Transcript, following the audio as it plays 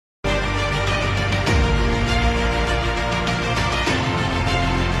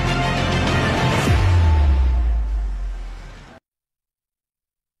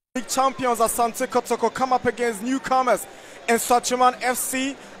champions Asante Kotoko come up against newcomers Nsukka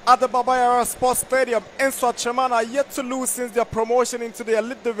FC at the Baba Yara Sports Stadium. Nsukka are yet to lose since their promotion into the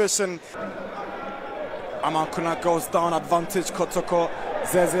elite division. Amankuna goes down, advantage Kotoko.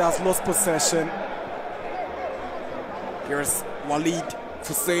 Zeze has lost possession. Here's Walid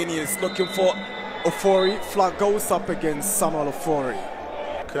Fuseni is looking for Ofori. Flag goes up against Samuel Ofori.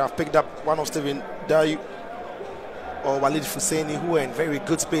 Could have picked up one of Steven Dayu or Walid Fuseni, who were in very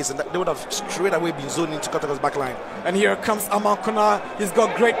good space, and they would have straight away been zoned into Kotoko's backline. And here comes Amankuna. He's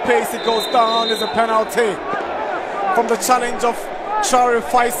got great pace. He goes down. There's a penalty from the challenge of Chari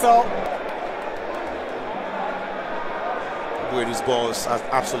Faisal. Bueru's balls are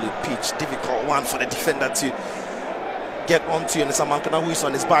absolutely pitch. Difficult one for the defender to get onto, and it's Amankuna who is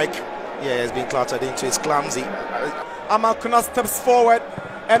on his bike. Yeah, he's been clattered into. It's clumsy. Amankuna steps forward,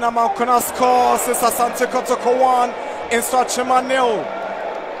 and Amankuna scores. It's Asante Kotoko 1, Nsukka 0.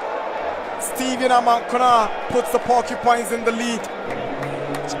 Steven Amankuna puts the Porcupines in the lead.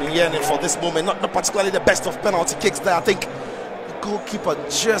 He's been yearning for this moment, not particularly the best of penalty kicks there. I think the goalkeeper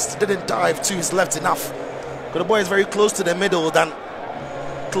just didn't dive to his left enough. But the boy is very close to the middle than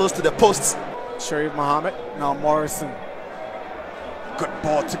close to the posts. Sharif Mohammed, now Morrison. Good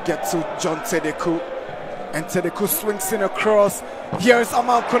ball to get to John Tedeku. And Tedeku swings in across. Here's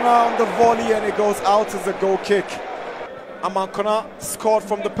Amankuna on the volley, and it goes out as a goal kick. Amankuna scored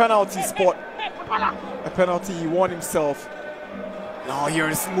from the penalty spot. A penalty he won himself. Now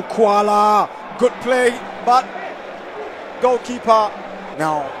here's Mukwala. Good play, but goalkeeper.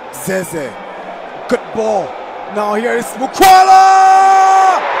 Now Zeze. Good ball. Now here is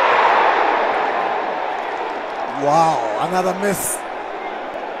Mukwala! Wow, another miss.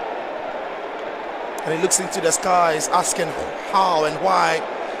 And he looks into the skies, asking how and why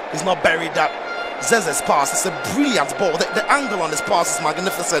he's not buried that Zeze's pass. It's a brilliant ball. The angle on this pass is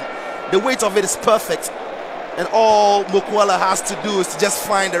magnificent. The weight of it is perfect. And all Mukwala has to do is to just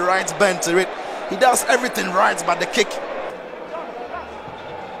find the right bend to it. He does everything right, but the kick.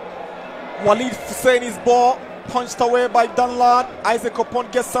 Walid Fuseni's ball punched away by Danlad. Isaac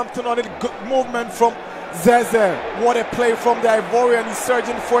Opon gets something on it. Good movement from Zeze. What a play from the Ivorian. He's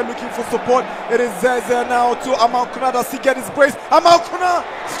surging for it, looking for support. It is Zeze now to Amankuna. Does he get his brace? Amankuna!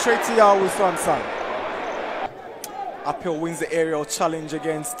 Straight to Yahoo Swanson. Uphill wins the aerial challenge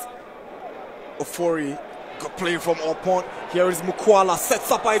against Ofori. Good play from Opon. Here is Mukwala.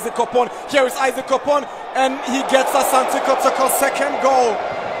 Sets up Isaac Opon. Here is Isaac Opon. And he gets Asante Kotoko's second goal.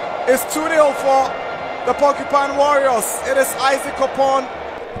 It's 2-0 for the Porcupine Warriors. It is Isaac Opon.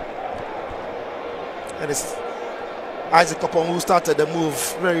 And it's Isaac Opon who started the move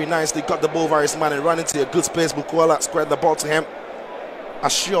very nicely. Got the ball over his man and ran into a good space. Mukwala squared the ball to him. A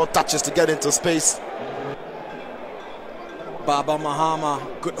sure touches to get into space. Baba Mahama.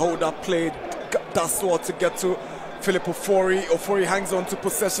 Good hold up play. That's what to get to Philip Ofori. Ofori hangs on to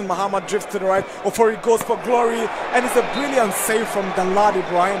possession. Mahama drifts to the right. Ofori goes for glory. And it's a brilliant save from Danlad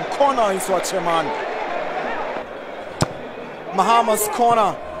Ibrahim. Corner is Nsukka. Mahama's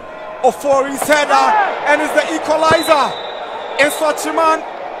corner. Ofori's header. And it's the equalizer. Nsukka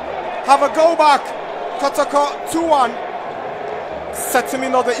have a go back. Kotoko 2-1. Certainly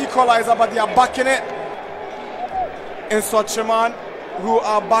not the equalizer, but they are backing it. Nsukka who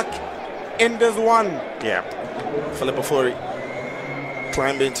are back in this one. Yeah. Philip Ofori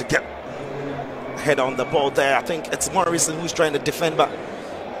climbing to get head on the ball there. I think it's Morrison who's trying to defend, but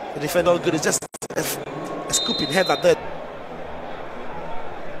the defender good is just a scooping header there.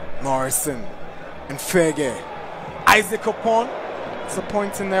 Morrison and Fege. Isaac Opon.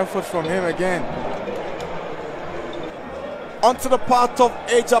 Disappointing effort from him again. Onto the part of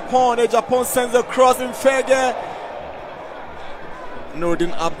Ejapon. Ejapon sends a cross in Fege.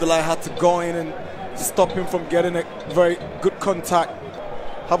 Nordin Abdullah had to go in and stop him from getting a very good contact.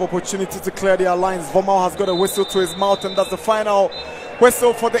 Have opportunity to clear their lines. Vomal has got a whistle to his mouth, and that's the final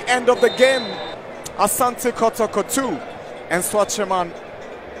whistle for the end of the game. Asante Kotoko 2 and Nsukka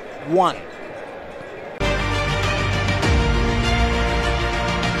 1.